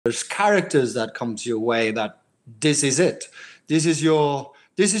There's characters that come to your way that this is it. This is your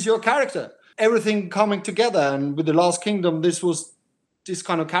character. Everything coming together. And with The Last Kingdom, this was this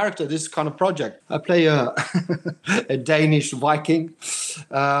kind of character, this kind of project. I play a Danish Viking.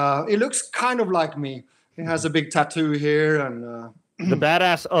 He looks kind of like me. He has a big tattoo here and the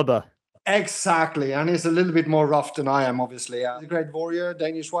badass Ubba. Exactly, and he's a little bit more rough than I am, obviously. He's a great warrior,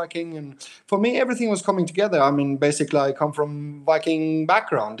 Danish Viking, and for me, everything was coming together. I mean, basically, I come from Viking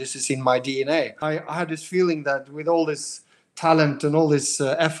background. This is in my DNA. I had this feeling that with all this talent and all this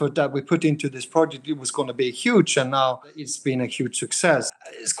effort that we put into this project, it was going to be huge, and now it's been a huge success.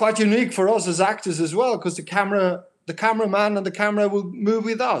 It's quite unique for us as actors as well, because the cameraman and the camera will move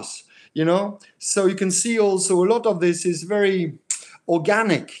with us, you know? So you can see also a lot of this is very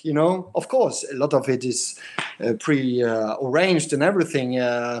organic, you know. Of course, a lot of it is pre-arranged and everything,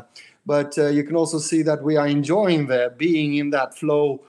 but you can also see that we are enjoying being in that flow